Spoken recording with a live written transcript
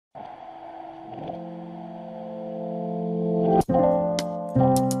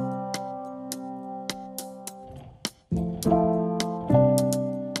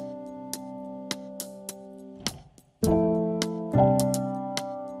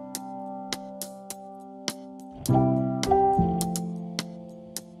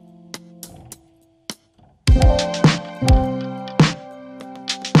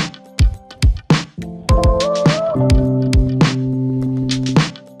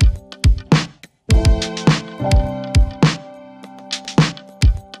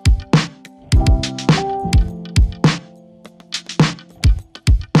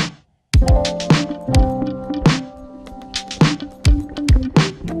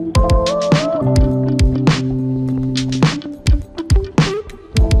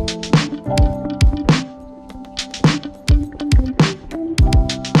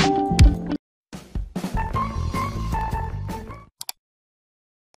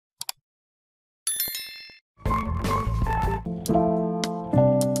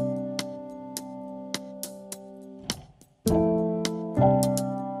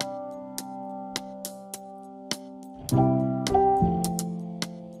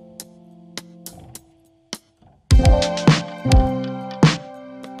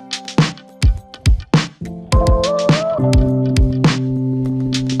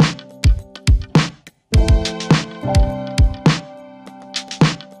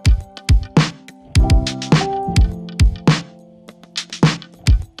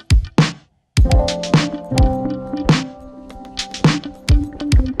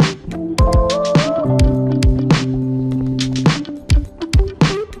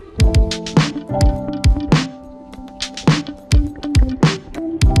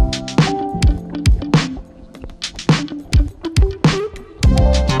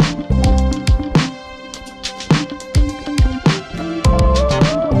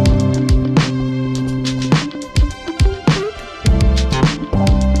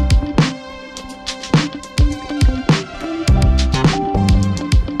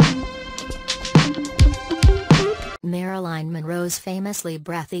famously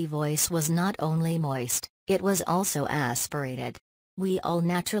breathy voice was not only moist, it was also aspirated. We all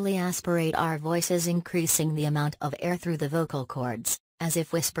naturally aspirate our voices, increasing the amount of air through the vocal cords, as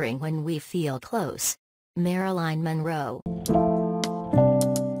if whispering when we feel close. Marilyn Monroe.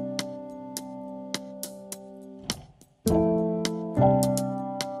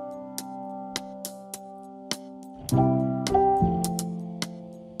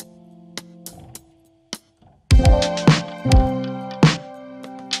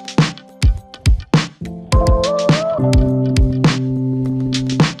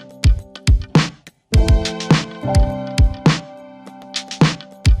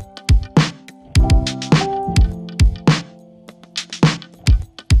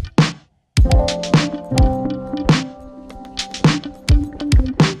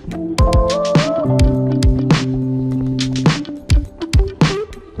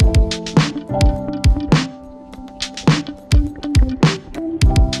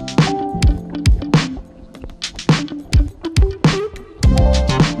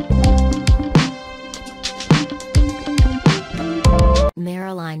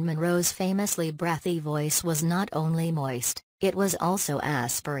 Marilyn Monroe's famously breathy voice was not only moist, it was also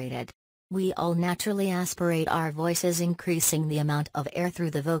aspirated. We all naturally aspirate our voices, increasing the amount of air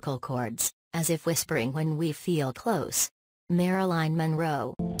through the vocal cords, as if whispering when we feel close. Marilyn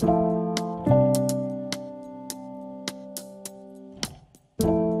Monroe.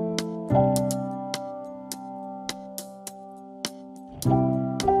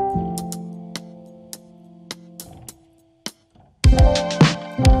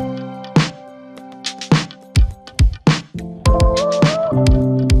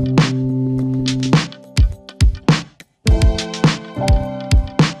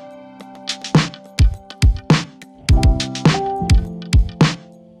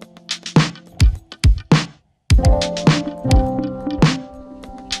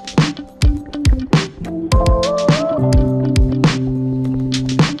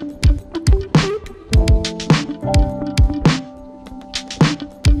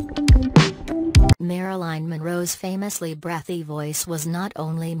 Marilyn Monroe's famously breathy voice was not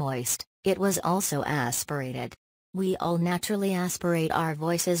only moist, it was also aspirated. We all naturally aspirate our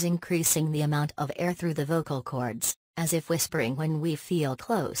voices, increasing the amount of air through the vocal cords, as if whispering when we feel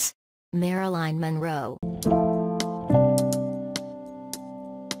close. Marilyn Monroe.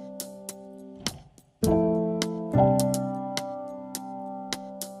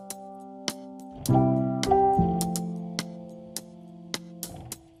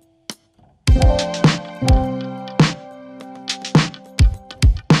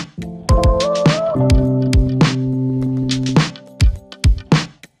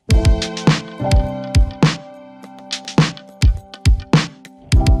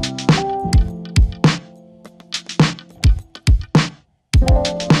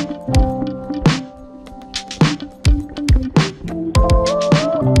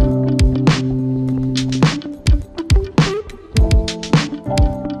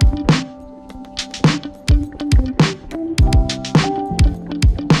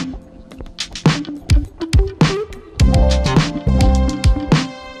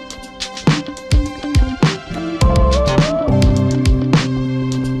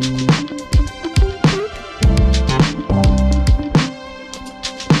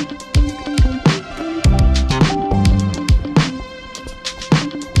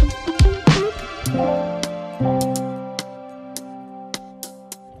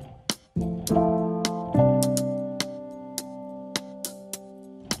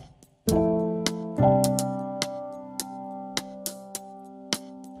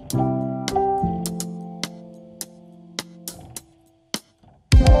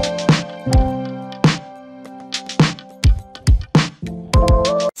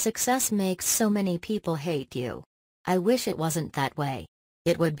 Success makes so many people hate you. I wish it wasn't that way.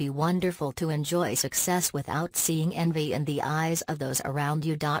 It would be wonderful to enjoy success without seeing envy in the eyes of those around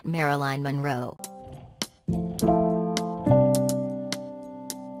you. Marilyn Monroe.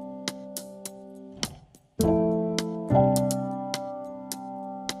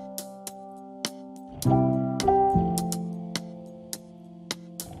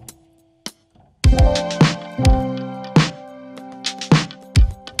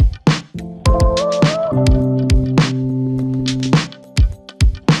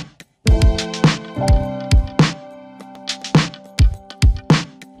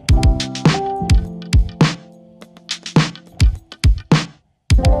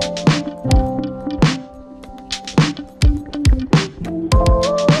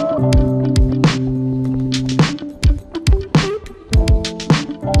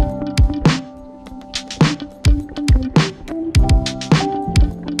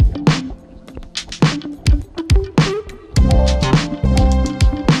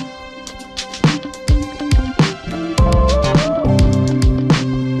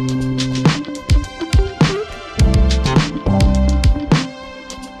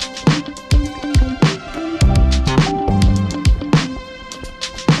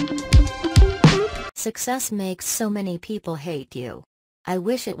 Success makes so many people hate you. I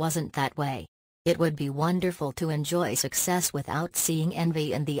wish it wasn't that way. It would be wonderful to enjoy success without seeing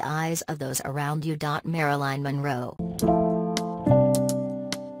envy in the eyes of those around you. Marilyn Monroe.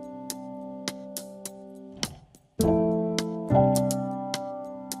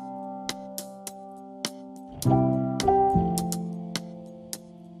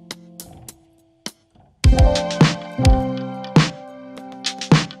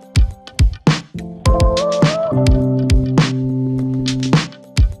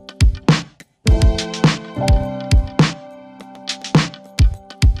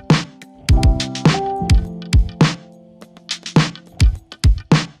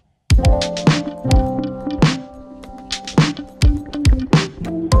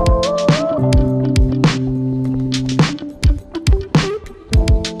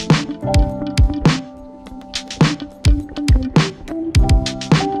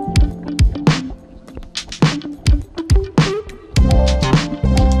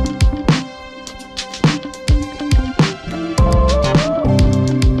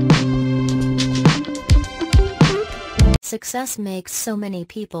 Success makes so many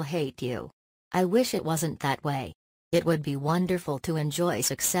people hate you. I wish it wasn't that way. It would be wonderful to enjoy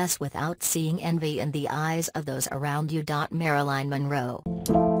success without seeing envy in the eyes of those around you. Marilyn Monroe.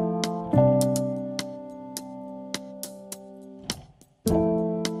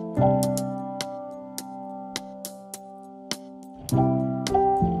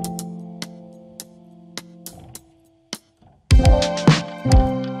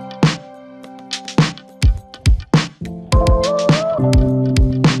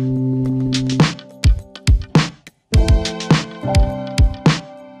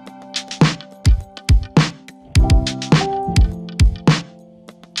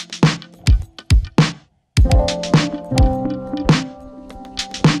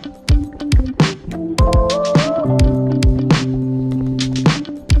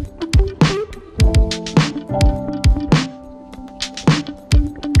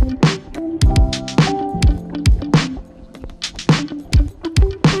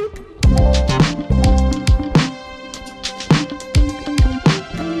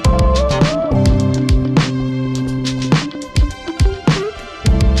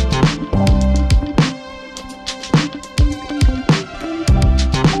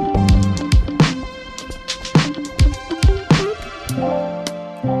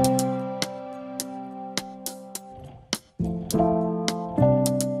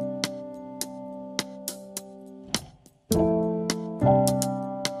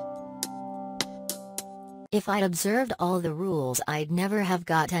 If I'd observed all the rules, I'd never have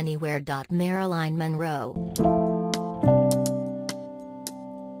got anywhere. Marilyn Monroe.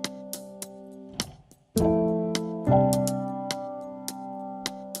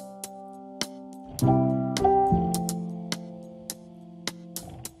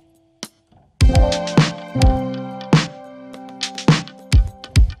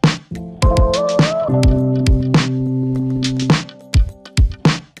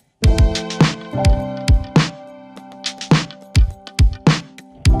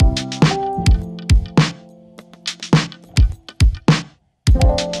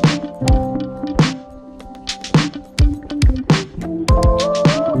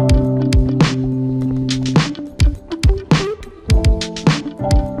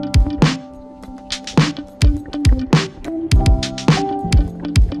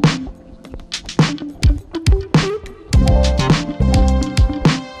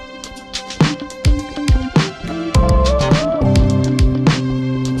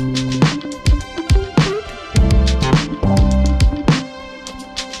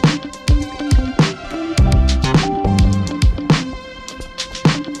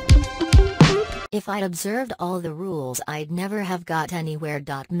 If I'd observed all the rules, I'd never have got anywhere.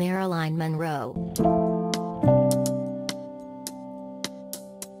 Marilyn Monroe.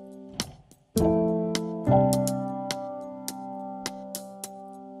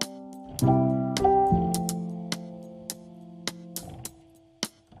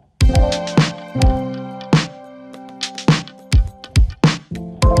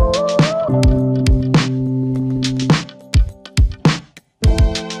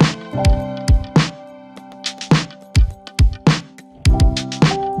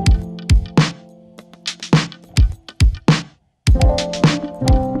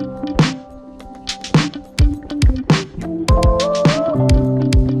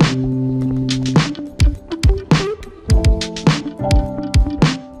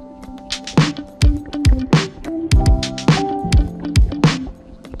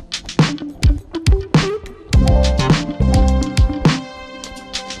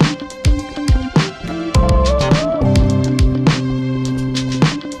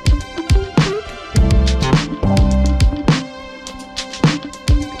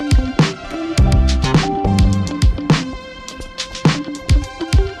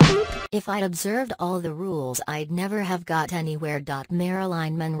 If I'd observed all the rules I'd never have got anywhere.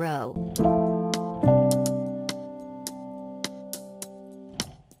 Marilyn Monroe.